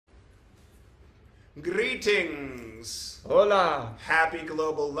Greetings! Hola! Happy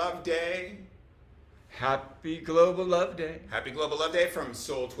Global Love Day. Happy Global Love Day. Happy Global Love Day from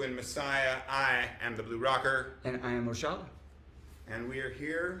Soul Twin Messiah. I am the Blue Rocker. And I am Oshalla. And we are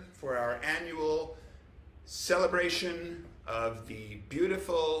here for our annual celebration of the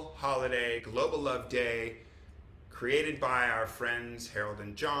beautiful holiday, Global Love Day, created by our friends Harold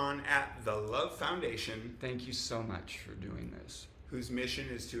and John at the Love Foundation. Thank you so much for doing this. Whose mission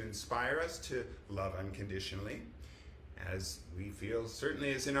is to inspire us to love unconditionally, as we feel certainly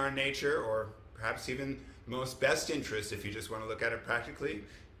is in our nature, or perhaps even most best interest, if you just want to look at it practically,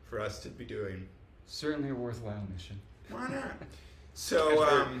 for us to be doing. Certainly a worthwhile mission. Why not?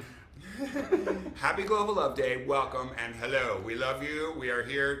 So, happy Global Love Day, welcome and hello. We love you. We are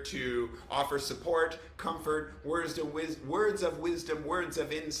here to offer support, comfort, words of wisdom, words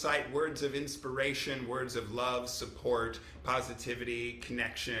of insight, words of inspiration, words of love, support, positivity,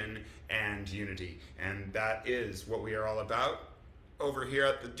 connection, and unity. And that is what we are all about over here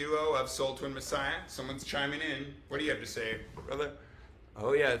at the duo of Soul Twin Messiah. Someone's chiming in. What do you have to say, brother?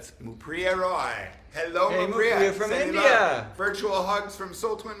 Oh yeah, it's Mupriya Roy. Hello, hey, Mupriya from Sending India. love. Virtual hugs from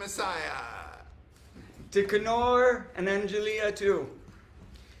Soul Twin Messiah. To Kanor and Angelia too.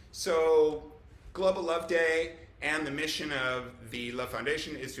 So, Global Love Day and the mission of the Love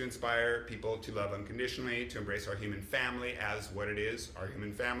Foundation is to inspire people to love unconditionally, to embrace our human family as what it is, our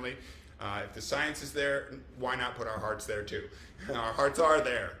human family. If the science is there, why not put our hearts there too? Our hearts are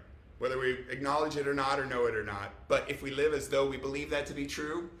there, whether we acknowledge it or not, or know it or not. But if we live as though we believe that to be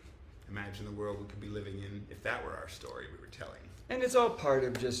true, imagine the world we could be living in if that were our story we were telling. And it's all part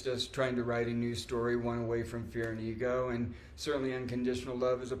of just us trying to write a new story, one away from fear and ego. And certainly unconditional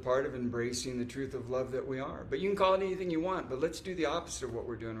love is a part of embracing the truth of love that we are. But you can call it anything you want, but let's do the opposite of what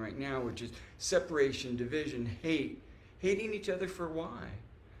we're doing right now, which is separation, division, hate. Hating each other for why?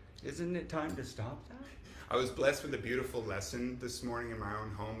 Isn't it time to stop that? I was blessed with a beautiful lesson this morning in my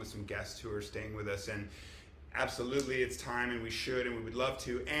own home with some guests who are staying with us, and absolutely it's time, and we should, and we would love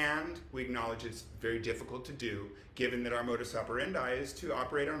to, and we acknowledge it's very difficult to do given that our modus operandi is to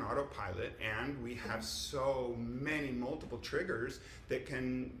operate on autopilot, and we have so many multiple triggers that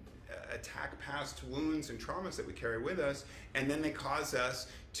can attack past wounds and traumas that we carry with us, and then they cause us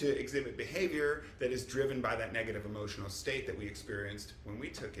to exhibit behavior that is driven by that negative emotional state that we experienced when we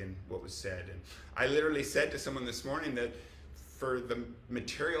took in what was said. And I literally said to someone this morning that for the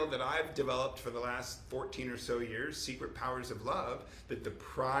material that I've developed for the last 14 or so years, Secret Powers of Love, that the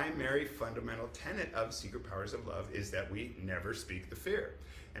primary fundamental tenet of Secret Powers of Love is that we never speak the fear.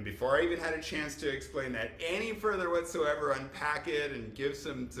 And before I even had a chance to explain that any further whatsoever, unpack it and give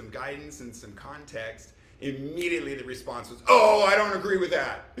some guidance and some context, immediately the response was, oh, I don't agree with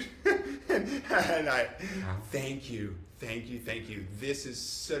that. And I, thank you. This is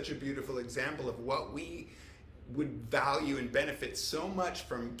such a beautiful example of what we would value and benefit so much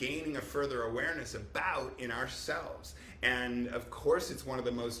from gaining a further awareness about in ourselves. And of course, it's one of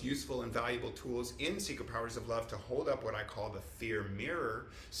the most useful and valuable tools in Secret Powers of Love to hold up what I call the fear mirror,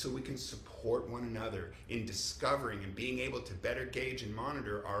 so we can support one another in discovering and being able to better gauge and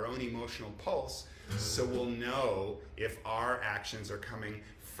monitor our own emotional pulse, so we'll know if our actions are coming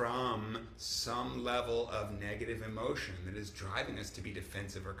from some level of negative emotion that is driving us to be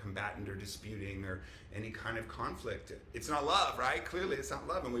defensive or combatant or disputing or any kind of conflict. It's not love, right? Clearly it's not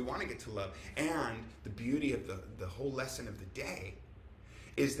love, and we want to get to love. And the beauty of the whole lesson of the day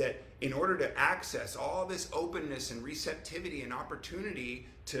is that in order to access all this openness and receptivity and opportunity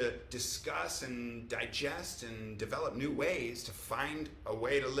to discuss and digest and develop new ways to find a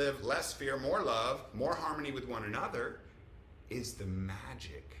way to live less fear, more love, more harmony with one another, is the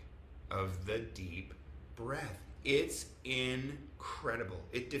magic of the deep breath. It's incredible.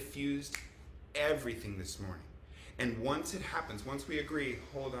 It diffused everything this morning. And once it happens, once we agree,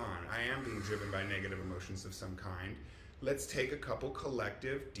 hold on, I am being driven by negative emotions of some kind, let's take a couple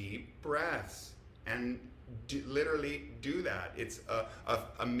collective deep breaths and literally do that. It's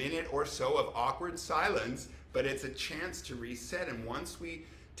a minute or so of awkward silence, but it's a chance to reset. And once we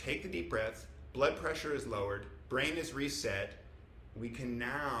take the deep breaths, blood pressure is lowered, brain is reset, we can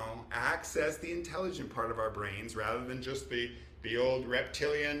now access the intelligent part of our brains rather than just the old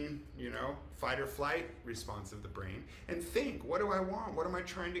reptilian, fight or flight response of the brain, and think, what do I want? What am I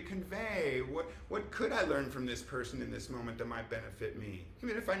trying to convey? What could I learn from this person in this moment that might benefit me?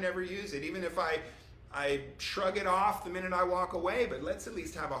 Even if I never use it, even if I shrug it off the minute I walk away, but let's at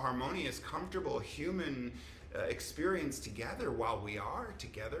least have a harmonious, comfortable, human experience together while we are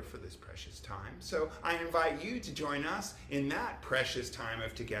together for this precious time. So I invite you to join us in that precious time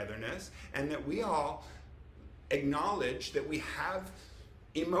of togetherness, and that we all acknowledge that we have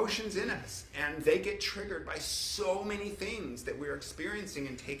emotions in us, and they get triggered by so many things that we're experiencing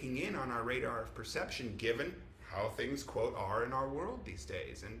and taking in on our radar of perception, given how things, quote, are in our world these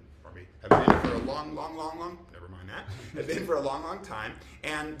days, and probably have been for a long, never mind that, have been for a long, long time,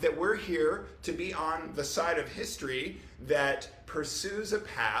 and that we're here to be on the side of history that pursues a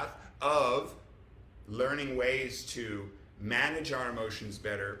path of learning ways to manage our emotions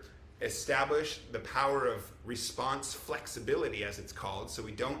better, establish the power of response flexibility, as it's called, so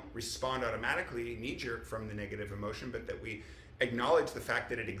we don't respond automatically knee-jerk from the negative emotion, but that we acknowledge the fact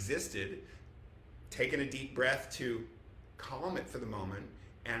that it existed, taking a deep breath to calm it for the moment,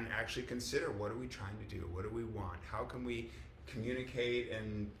 and actually consider, what are we trying to do? What do we want? How can we communicate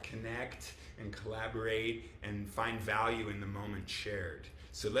and connect and collaborate and find value in the moment shared?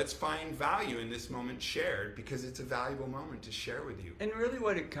 So let's find value in this moment shared, because it's a valuable moment to share with you. And really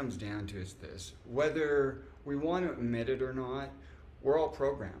what it comes down to is this: whether we want to admit it or not, we're all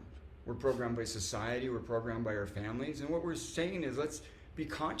programmed. We're programmed by society, we're programmed by our families, and what we're saying is, let's be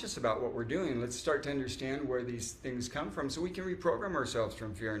conscious about what we're doing. Let's start to understand where these things come from so we can reprogram ourselves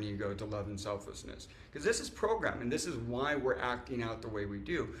from fear and ego to love and selflessness. Because this is programmed, and this is why we're acting out the way we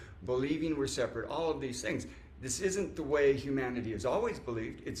do, believing we're separate, all of these things. This isn't the way humanity has always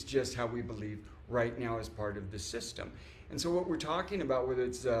believed, it's just how we believe right now as part of the system. And so what we're talking about, whether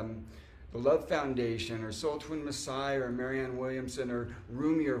it's the Love Foundation or Soul Twin Messiah or Marianne Williamson or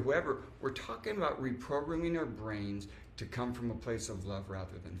Rumi or whoever, we're talking about reprogramming our brains to come from a place of love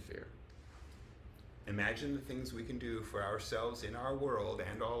rather than fear. Imagine the things we can do for ourselves in our world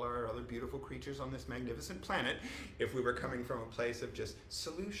and all our other beautiful creatures on this magnificent planet if we were coming from a place of just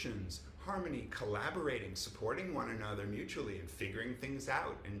solutions, harmony, collaborating, supporting one another mutually, and figuring things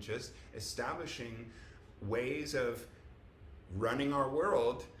out, and just establishing ways of running our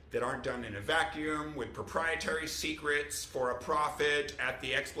world that aren't done in a vacuum with proprietary secrets for a profit at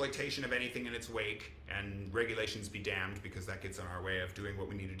the exploitation of anything in its wake, and regulations be damned, because that gets in our way of doing what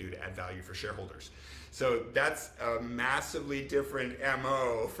we need to do to add value for shareholders. So that's a massively different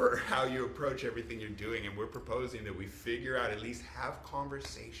MO for how you approach everything you're doing, and we're proposing that we figure out, at least have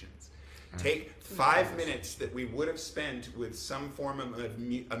conversations. Take 5 minutes that we would have spent with some form of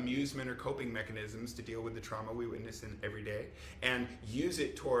amusement or coping mechanisms to deal with the trauma we witness in every day, and use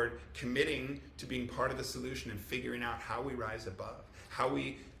it toward committing to being part of the solution and figuring out how we rise above, how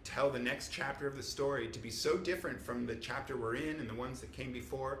we tell the next chapter of the story to be so different from the chapter we're in and the ones that came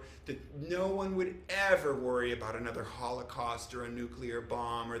before, that no one would ever worry about another Holocaust or a nuclear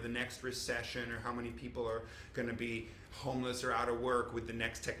bomb or the next recession or how many people are going to be homeless or out of work with the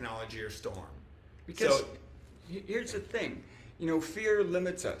next technology or storm. Because here's the thing, fear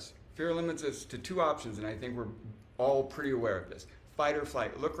limits us. Fear limits us to two options, and I think we're all pretty aware of this. Fight or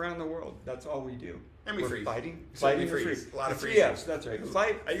flight. Look around the world. That's all we do. And we freeze. Fighting We or freeze. freeze. A lot of freezing. Yes, that's right.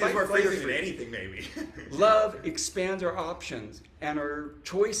 I use more freezing than anything, maybe. Love expands our options and our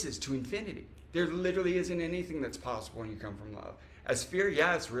choices to infinity. There literally isn't anything that's possible when you come from love. As fear,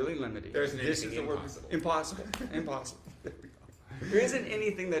 it's really limiting. There isn't anything impossible. Impossible. There we go. There isn't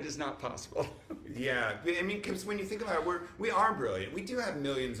anything that is not possible. Yeah, I mean, because when you think about it, we are brilliant. We do have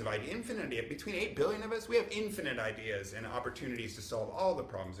millions of ideas, infinite. Between 8 billion of us, we have infinite ideas and opportunities to solve all the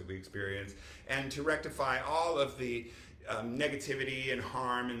problems that we experience and to rectify all of the negativity and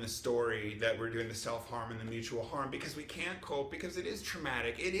harm in the story that we're doing, the self-harm and the mutual harm, because we can't cope, because it is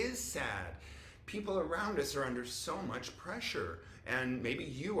traumatic, it is sad. People around us are under so much pressure, and maybe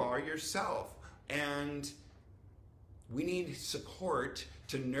you are yourself, and we need support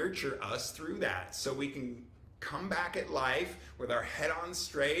to nurture us through that so we can come back at life with our head on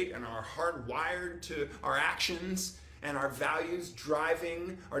straight and our heart wired to our actions and our values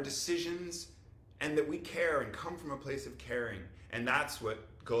driving our decisions, and that we care and come from a place of caring. And that's what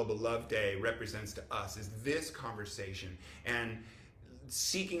Global Love Day represents to us, is this conversation and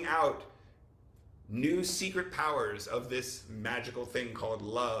seeking out new secret powers of this magical thing called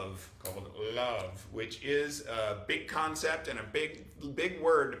love, which is a big concept and a big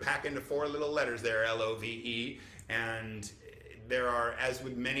word to pack into 4 little letters there, L-O-V-E. And there are, as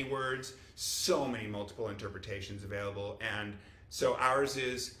with many words, so many multiple interpretations available. And so ours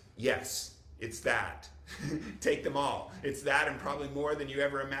is, yes, it's that. Take them all. It's that, and probably more than you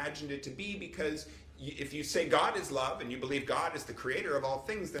ever imagined it to be, because if you say God is love and you believe God is the creator of all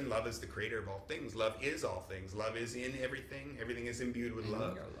things, then love is the creator of all things. Love is all things. Love is in everything. Everything is imbued with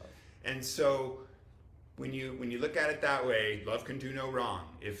love. And so when you look at it that way, love can do no wrong.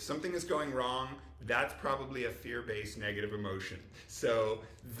 If something is going wrong, that's probably a fear-based negative emotion. So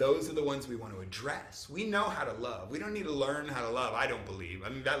those are the ones we want to address. We know how to love. We don't need to learn how to love, I don't believe. I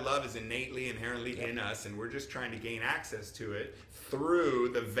mean, that love is innately, inherently in us, and we're just trying to gain access to it through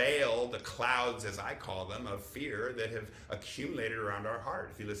the veil, the clouds, as I call them, of fear that have accumulated around our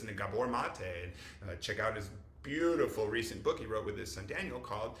heart. If you listen to Gabor Mate, and check out his beautiful recent book he wrote with his son Daniel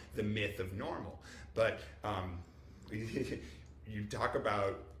called The Myth of Normal. But you talk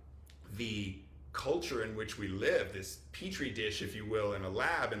about the culture in which we live, this petri dish, if you will, in a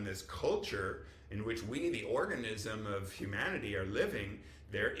lab, in this culture in which we, the organism of humanity, are living,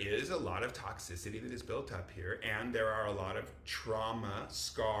 there is a lot of toxicity that is built up here, and there are a lot of trauma,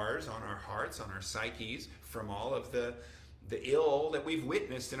 scars on our hearts, on our psyches, from all of the ill that we've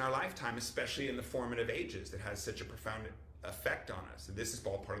witnessed in our lifetime, especially in the formative ages, that has such a profound effect on us. And this is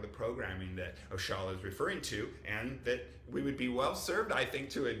all part of the programming that Oshalla is referring to, and that we would be well served, I think,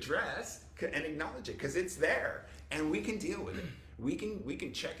 to address and acknowledge it, because it's there and we can deal with it. We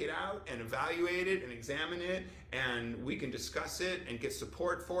can check it out and evaluate it and examine it, and we can discuss it and get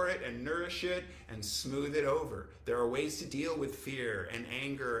support for it and nourish it and smooth it over. There are ways to deal with fear and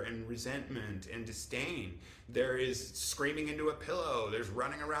anger and resentment and disdain. There is screaming into a pillow. There's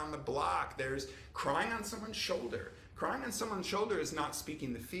running around the block. There's crying on someone's shoulder. Crying on someone's shoulder is not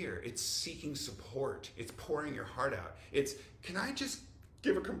speaking the fear. It's seeking support. It's pouring your heart out. It's, can I just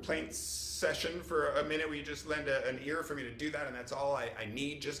give a complaint session for a minute? Will you just lend an ear for me to do that? And that's all I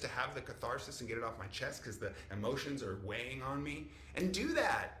need, just to have the catharsis and get it off my chest because the emotions are weighing on me. And do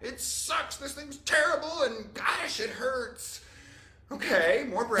that. It sucks. This thing's terrible and gosh, it hurts. Okay,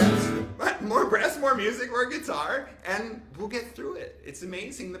 more breaths, more music, more guitar, and we'll get through it. It's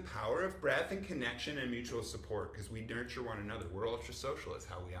amazing the power of breath and connection and mutual support, because we nurture one another. We're ultra social is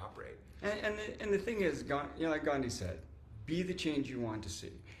how we operate. And the thing is, like Gandhi said, be the change you want to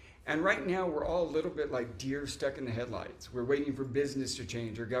see. And right now we're all a little bit like deer stuck in the headlights. We're waiting for business to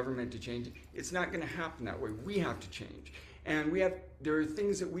change or government to change. It's not going to happen that way. We have to change. And there are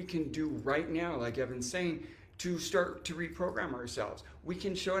things that we can do right now, like Evan's saying, to start to reprogram ourselves. We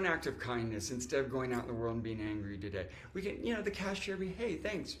can show an act of kindness instead of going out in the world and being angry today. We can, the cashier be, hey,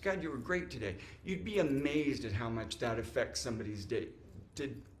 thanks, God, you were great today. You'd be amazed at how much that affects somebody's day.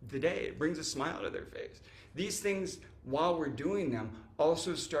 It brings a smile to their face. These things, while we're doing them,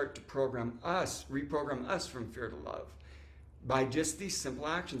 also start to reprogram us from fear to love. By just these simple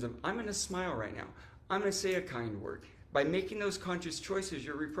actions of, I'm gonna smile right now. I'm gonna say a kind word. By making those conscious choices,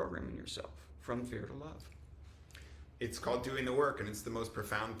 you're reprogramming yourself from fear to love. It's called doing the work, and it's the most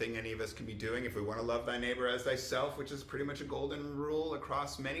profound thing any of us can be doing. If we want to love thy neighbor as thyself, which is pretty much a golden rule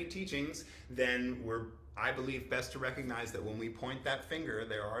across many teachings, then I believe, best to recognize that when we point that finger,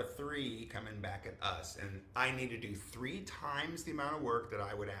 there are three coming back at us. And I need to do 3 times the amount of work that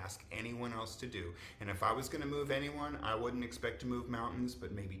I would ask anyone else to do. And if I was going to move anyone, I wouldn't expect to move mountains,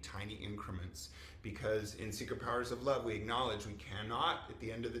 but maybe tiny increments. Because in Secret Powers of Love, we acknowledge we cannot, at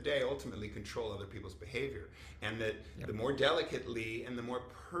the end of the day, ultimately control other people's behavior. And that the more delicately and the more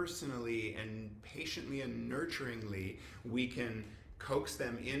personally and patiently and nurturingly we can coax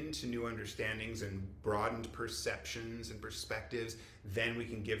them into new understandings and broadened perceptions and perspectives, then we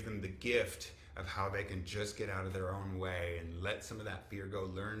can give them the gift of how they can just get out of their own way and let some of that fear go,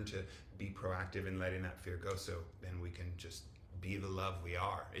 learn to be proactive in letting that fear go, so then we can just be the love we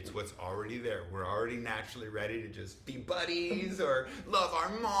are. It's what's already there. We're already naturally ready to just be buddies or love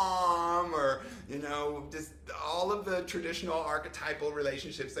our mom or, just all of the traditional archetypal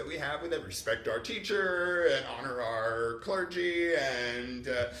relationships that we have with them. Respect our teacher and honor our clergy and,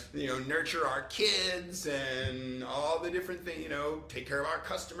 nurture our kids and all the different things, take care of our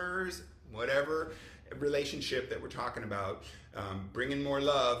customers, whatever relationship that we're talking about. Bringing more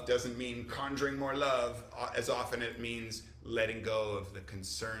love doesn't mean conjuring more love. As often it means letting go of the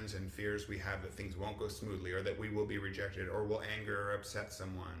concerns and fears we have that things won't go smoothly, or that we will be rejected, or will anger or upset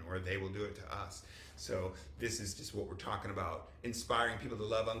someone, or they will do it to us. So this is just what we're talking about. Inspiring people to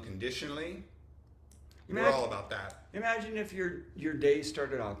love unconditionally. We're all about that. Imagine if your day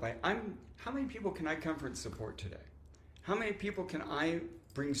started off by, how many people can I comfort and support today? How many people can I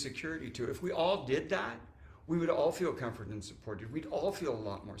bring security to? If we all did that, we would all feel comforted and supported. We'd all feel a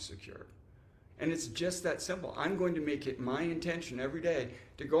lot more secure. And it's just that simple. I'm going to make it my intention every day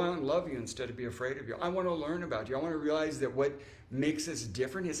to go out and love you instead of be afraid of you. I want to learn about you. I want to realize that what makes us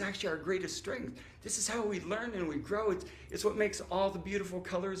different is actually our greatest strength. This is how we learn and we grow. It's what makes all the beautiful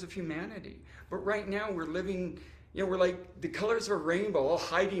colors of humanity. But right now we're living, we're like the colors of a rainbow, all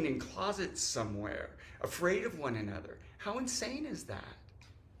hiding in closets somewhere, afraid of one another. How insane is that?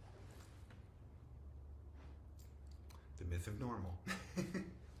 myth of normal.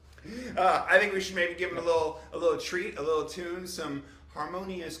 I think we should maybe give him a little treat, a little tune, some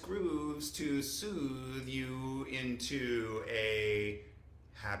harmonious grooves to soothe you into a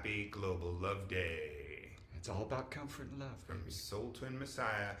happy global love day. It's all about comfort and love. From Soul Twin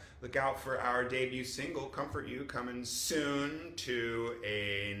Messiah. Look out for our debut single, Comfort You, coming soon to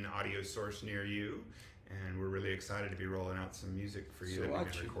an audio source near you. And we're really excited to be rolling out some music for you So that we've watch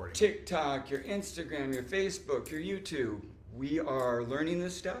been your recording. TikTok, your Instagram, your Facebook, your YouTube. We are learning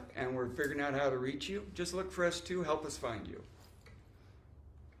this stuff and we're figuring out how to reach you. Just look for us to help us find you.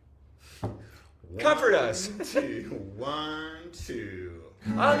 Comfort us. 1, 2, 1, 2.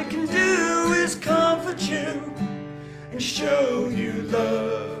 All I can do is comfort you and show you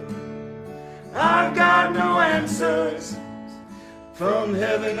love. I've got no answers from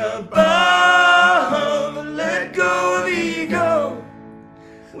heaven above. Let go of ego.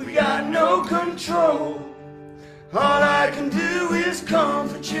 We got no control. All I can do is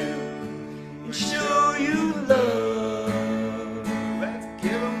comfort you and show you love. Let's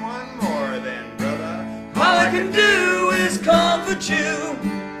give him one more then, brother. All I can do is comfort you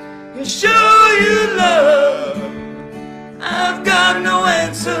and show you love. I've got no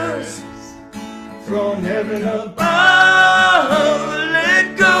answers from heaven above.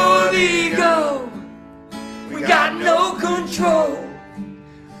 Let go of ego. We got no control.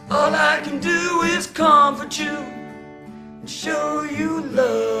 All I can do is comfort you and show you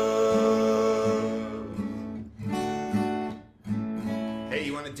love. Hey,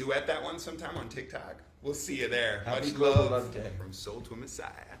 you want to duet that one sometime on TikTok? We'll see you there. Happy Much Global love Love Day. from Soul to Messiah.